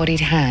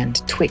disembodied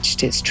hand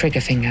twitched its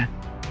trigger finger.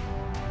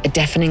 A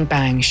deafening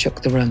bang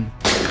shook the room.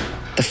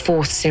 The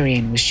 4th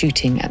Syrian was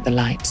shooting at the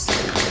lights.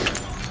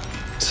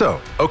 So,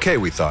 okay,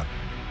 we thought.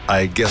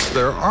 I guess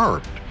they're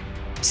armed.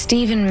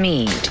 Stephen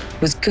Meade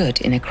was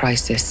good in a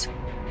crisis.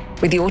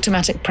 With the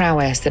automatic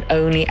prowess that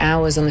only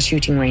hours on the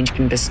shooting range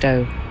can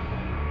bestow,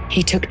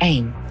 he took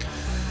aim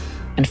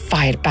and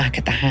fired back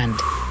at the hand.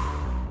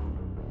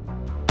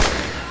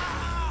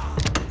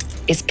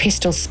 Its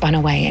pistol spun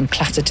away and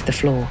clattered to the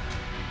floor.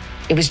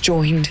 It was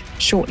joined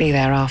shortly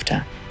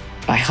thereafter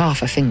by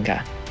half a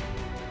finger.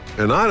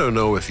 And I don't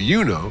know if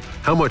you know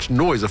how much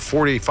noise a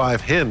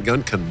 .45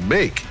 handgun can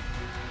make.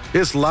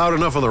 It's loud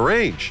enough on the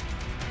range.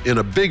 In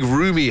a big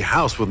roomy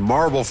house with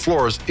marble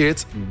floors,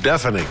 it's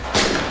deafening.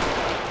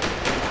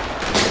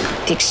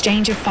 The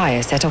exchange of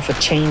fire set off a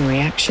chain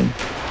reaction.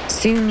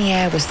 Soon the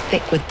air was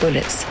thick with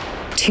bullets.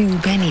 Too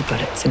many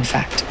bullets, in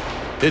fact.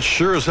 It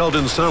sure as hell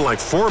didn't sound like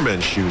 4 men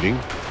shooting.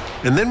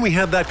 And then we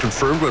had that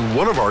confirmed when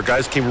one of our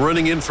guys came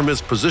running in from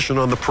his position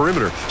on the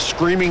perimeter,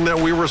 screaming that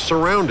we were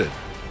surrounded.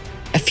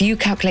 A few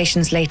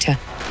calculations later,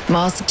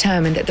 Miles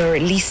determined that there were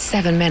at least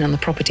 7 men on the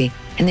property,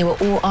 and they were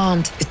all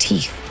armed to the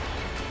teeth.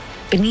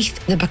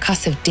 Beneath the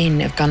percussive din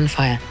of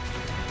gunfire,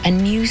 a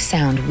new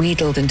sound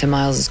wheedled into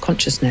Miles's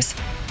consciousness.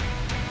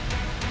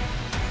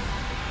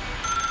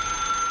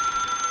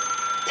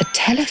 The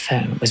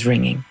telephone was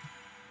ringing.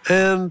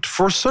 And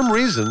for some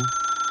reason,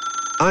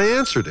 I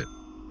answered it.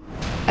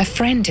 A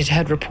friend had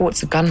heard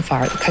reports of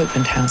gunfire at the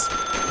Copeland house.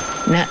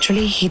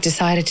 Naturally, he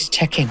decided to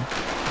check in.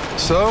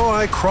 So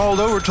I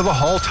crawled over to the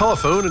hall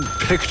telephone and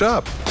picked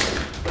up.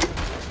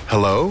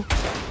 Hello?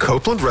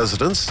 Copeland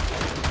residence?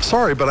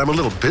 Sorry, but I'm a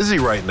little busy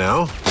right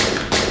now.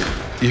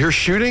 You hear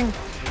shooting?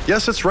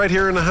 Yes, it's right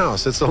here in the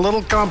house. It's a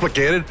little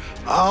complicated.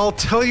 I'll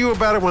tell you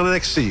about it when I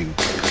next see you.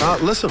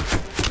 Listen.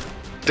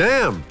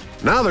 Damn,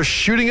 now they're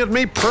shooting at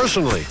me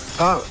personally.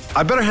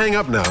 I better hang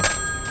up now.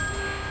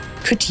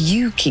 Could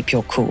you keep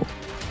your cool?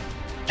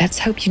 Let's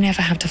hope you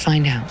never have to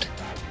find out.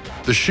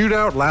 The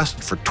shootout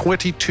lasted for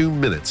 22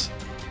 minutes.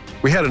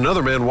 We had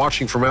another man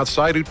watching from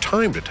outside who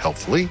timed it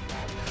helpfully.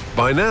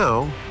 By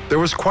now, there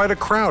was quite a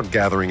crowd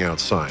gathering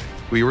outside.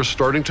 We were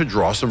starting to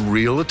draw some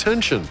real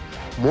attention,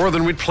 more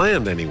than we'd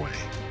planned anyway.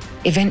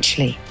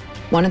 Eventually,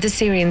 one of the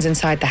Syrians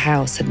inside the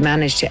house had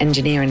managed to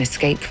engineer an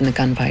escape from the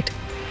gunfight,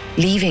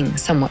 leaving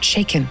somewhat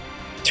shaken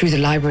through the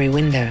library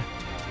window.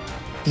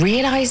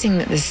 Realizing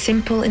that the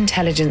simple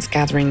intelligence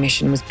gathering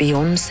mission was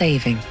beyond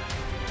saving,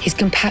 his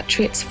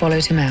compatriots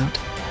followed him out.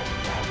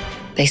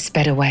 They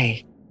sped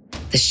away.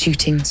 The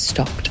shooting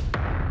stopped.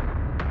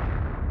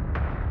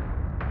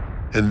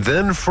 And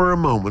then for a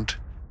moment,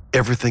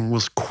 everything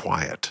was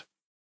quiet.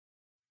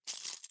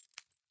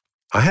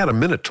 I had a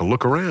minute to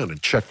look around and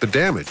check the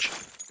damage.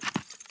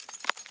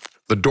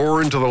 The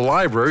door into the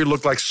library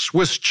looked like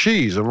Swiss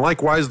cheese, and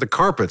likewise the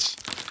carpets.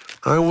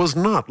 I was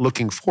not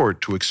looking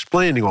forward to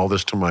explaining all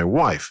this to my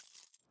wife.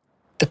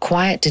 The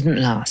quiet didn't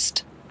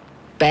last.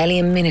 Barely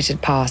a minute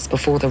had passed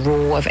before the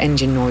roar of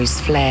engine noise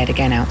flared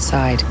again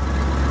outside.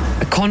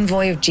 A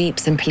convoy of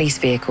jeeps and police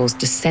vehicles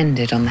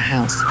descended on the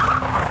house.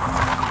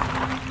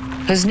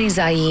 Husni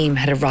Zaim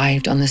had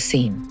arrived on the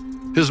scene.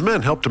 His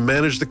men helped to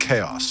manage the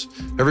chaos.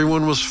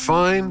 Everyone was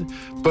fine,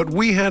 but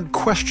we had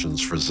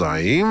questions for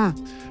Zaim.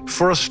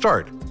 For a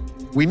start,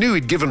 we knew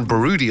he'd given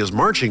Baroudi his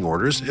marching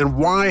orders, and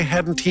why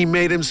hadn't he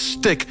made him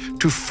stick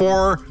to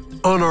 4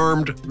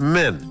 unarmed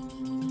men?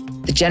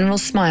 The general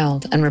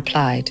smiled and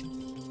replied,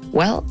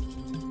 "Well,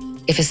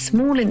 if a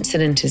small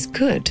incident is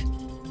good,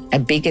 a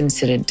big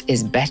incident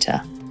is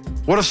better."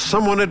 What if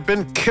someone had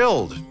been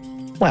killed?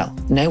 Well,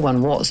 no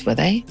one was, were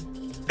they?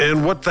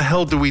 And what the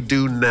hell do we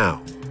do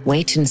now?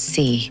 Wait and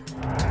see.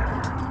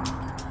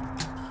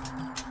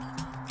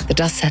 The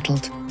dust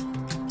settled.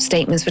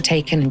 Statements were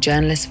taken and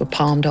journalists were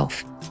palmed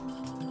off.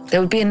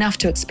 There would be enough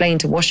to explain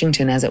to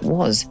Washington as it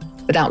was,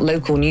 without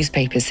local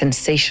newspapers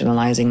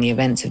sensationalizing the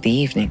events of the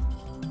evening.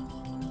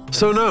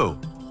 So no,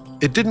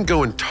 it didn't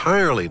go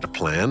entirely to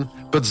plan,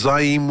 but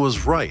Zaim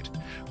was right.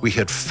 We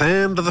had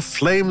fanned the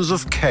flames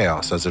of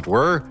chaos, as it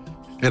were,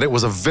 and it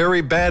was a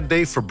very bad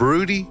day for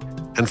Baroudi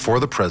and for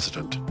the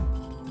president.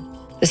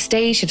 The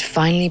stage had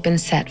finally been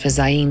set for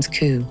Zaim's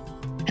coup,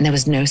 and there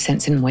was no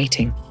sense in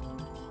waiting.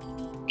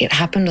 It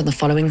happened on the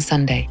following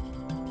Sunday.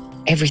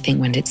 Everything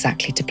went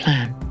exactly to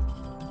plan.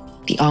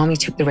 The army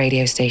took the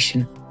radio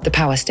station, the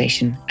power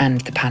station, and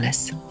the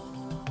palace.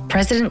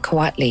 President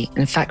Kouatly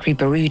and Fakhri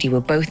Baroudi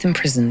were both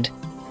imprisoned,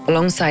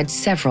 alongside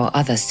several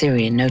other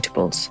Syrian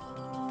notables.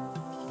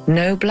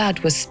 No blood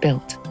was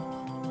spilt.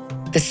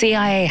 The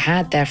CIA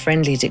had their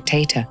friendly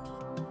dictator,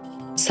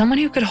 someone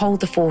who could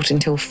hold the fort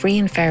until free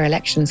and fair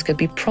elections could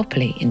be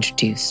properly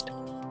introduced.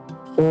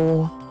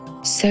 Or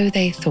so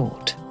they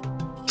thought.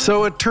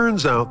 So it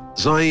turns out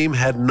Zaim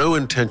had no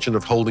intention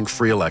of holding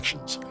free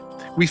elections.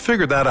 We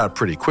figured that out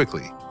pretty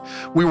quickly.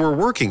 We were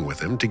working with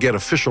him to get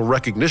official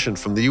recognition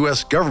from the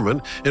US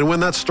government, and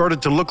when that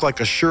started to look like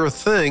a sure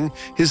thing,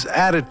 his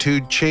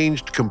attitude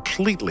changed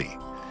completely.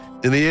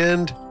 In the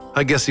end,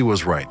 I guess he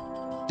was right.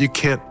 You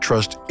can't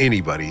trust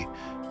anybody,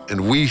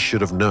 and we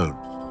should have known.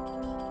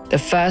 The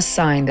first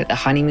sign that the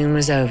honeymoon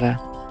was over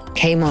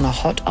came on a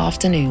hot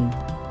afternoon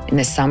in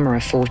the summer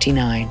of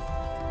 '49.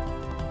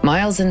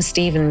 Miles and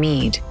Stephen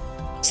Meade,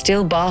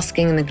 still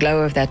basking in the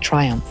glow of their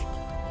triumph,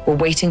 were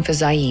waiting for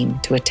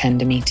Zaim to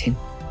attend a meeting.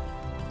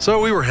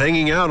 So we were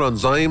hanging out on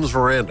Zaim's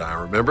veranda, I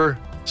remember.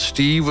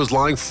 Steve was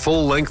lying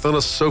full length on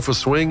a sofa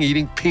swing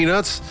eating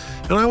peanuts,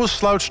 and I was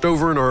slouched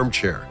over an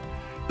armchair.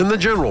 Then the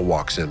general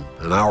walks in,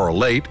 an hour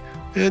late,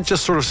 and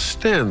just sort of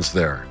stands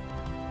there.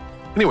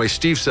 Anyway,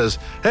 Steve says,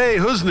 "Hey,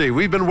 Husni,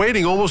 we've been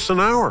waiting almost an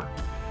hour."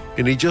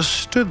 And he just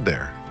stood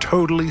there,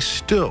 totally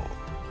still.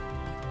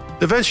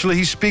 Eventually,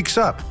 he speaks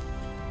up.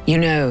 You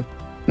know,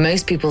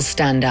 most people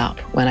stand up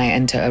when I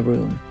enter a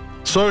room.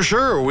 So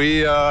sure,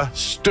 we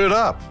stood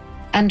up.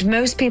 And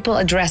most people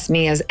address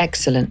me as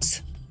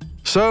Excellence.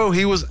 So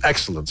he was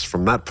Excellence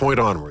from that point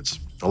onwards.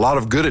 A lot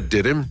of good it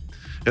did him.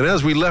 And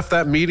as we left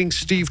that meeting,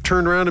 Steve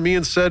turned around to me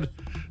and said,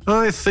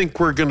 "I think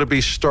we're going to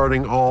be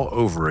starting all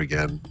over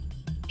again."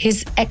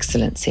 His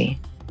Excellency,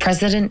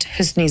 President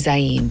Husni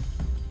Zaim,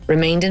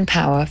 remained in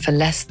power for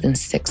less than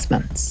 6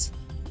 months.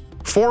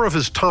 4 of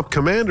his top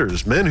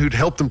commanders, men who'd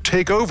helped him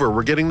take over,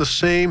 were getting the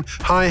same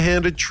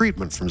high-handed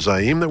treatment from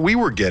Zaim that we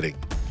were getting.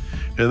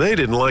 And they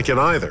didn't like it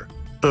either,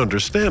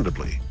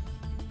 understandably.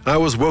 I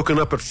was woken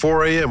up at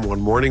 4 a.m.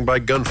 one morning by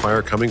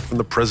gunfire coming from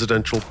the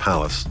presidential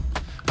palace.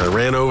 I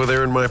ran over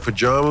there in my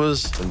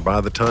pajamas, and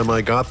by the time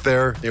I got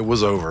there, it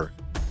was over.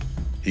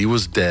 He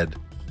was dead.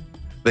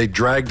 They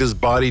dragged his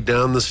body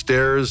down the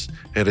stairs,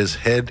 and his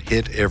head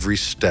hit every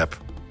step.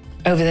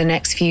 Over the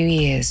next few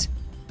years,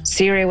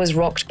 Syria was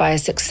rocked by a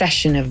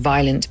succession of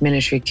violent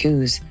military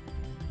coups.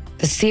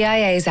 The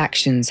CIA's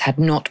actions had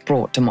not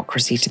brought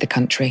democracy to the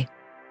country.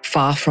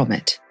 Far from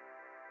it.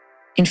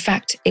 In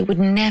fact, it would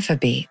never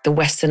be the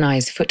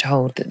westernized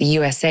foothold that the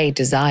USA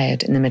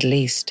desired in the Middle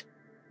East.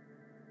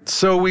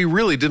 So we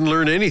really didn't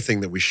learn anything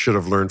that we should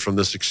have learned from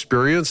this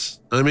experience.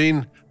 I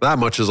mean, that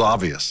much is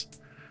obvious.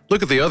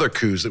 Look at the other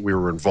coups that we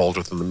were involved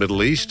with in the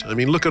Middle East. I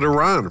mean, look at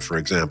Iran, for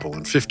example,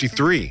 in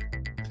 '53.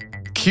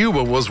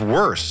 Cuba was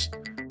worse.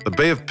 The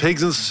Bay of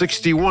Pigs in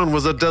 '61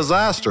 was a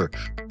disaster,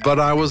 but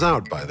I was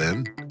out by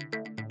then.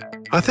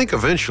 I think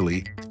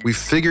eventually we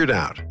figured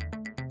out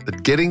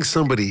that getting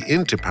somebody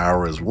into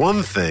power is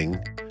one thing,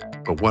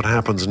 but what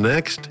happens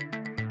next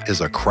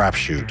is a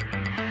crapshoot.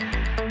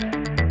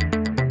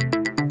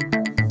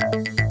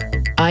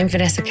 I'm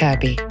Vanessa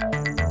Kirby.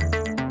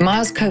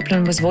 Miles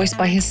Copeland was voiced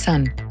by his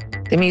son,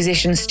 the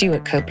musician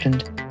Stuart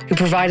Copeland, who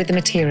provided the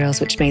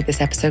materials which made this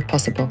episode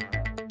possible.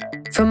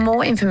 For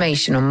more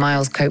information on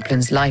Miles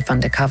Copeland's life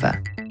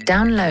undercover,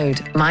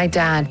 download My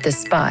Dad the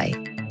Spy,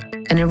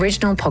 an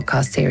original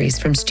podcast series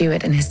from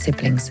Stuart and his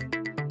siblings.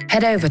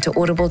 Head over to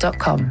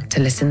audible.com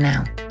to listen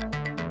now.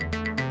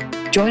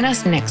 Join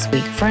us next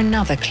week for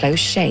another close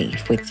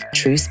shave with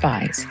True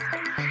Spies.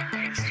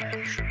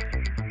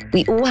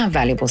 We all have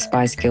valuable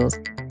spy skills,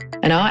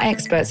 and our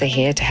experts are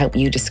here to help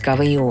you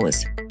discover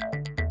yours.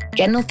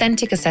 Get an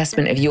authentic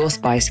assessment of your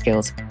spy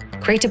skills,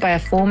 created by a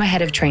former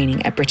head of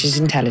training at British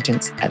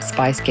Intelligence at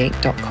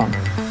spicegate.com.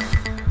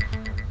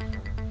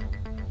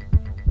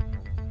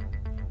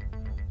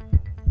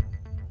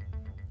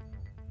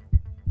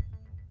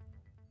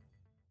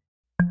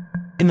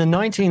 In the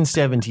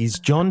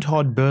 1970s, John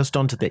Todd burst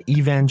onto the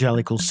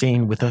evangelical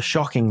scene with a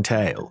shocking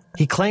tale.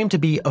 He claimed to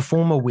be a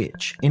former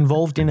witch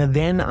involved in a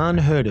then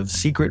unheard of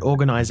secret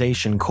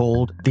organization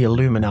called the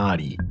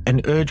Illuminati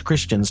and urged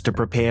Christians to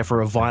prepare for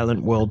a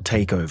violent world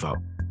takeover.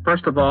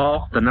 First of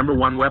all, the number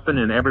one weapon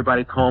in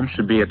everybody's home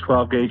should be a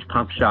 12-gauge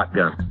pump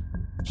shotgun.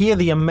 Hear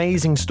the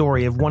amazing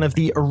story of one of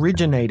the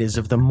originators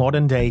of the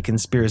modern-day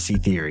conspiracy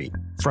theory.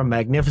 From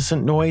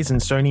Magnificent Noise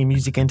and Sony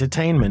Music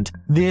Entertainment,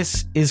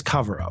 this is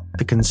Cover Up,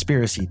 the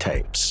Conspiracy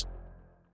Tapes.